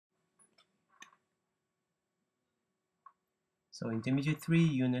So Intermediate 3,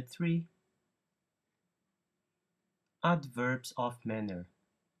 Unit 3, Adverbs of manner.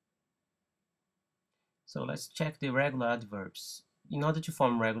 So let's check the regular adverbs. In order to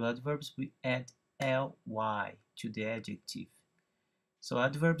form regular adverbs, we add ly to the adjective. So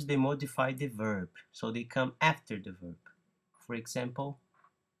adverbs, they modify the verb, so they come after the verb. For example,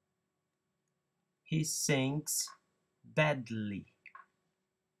 he sings badly.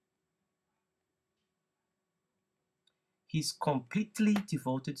 He's completely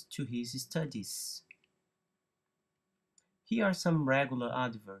devoted to his studies. Here are some regular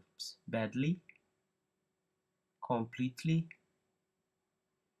adverbs: badly, completely,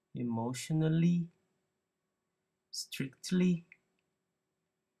 emotionally, strictly,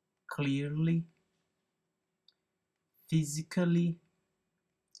 clearly, physically,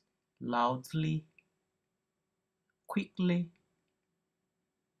 loudly, quickly.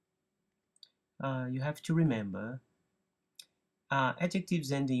 You have to remember,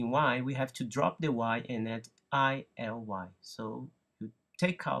 adjectives ending y, we have to drop the y and add ily. So you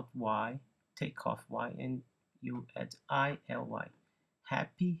take out y, take off y, and you add ily.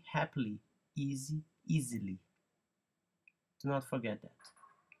 Happy, happily, easy, easily. Do not forget that.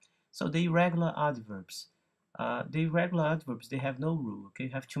 So the irregular adverbs. The irregular adverbs, they have no rule, okay?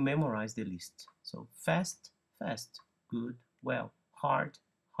 You have to memorize the list. So fast, fast, good, well, hard,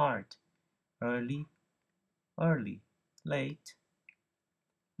 hard, early, early, late,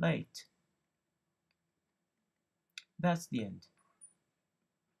 late. That's the end.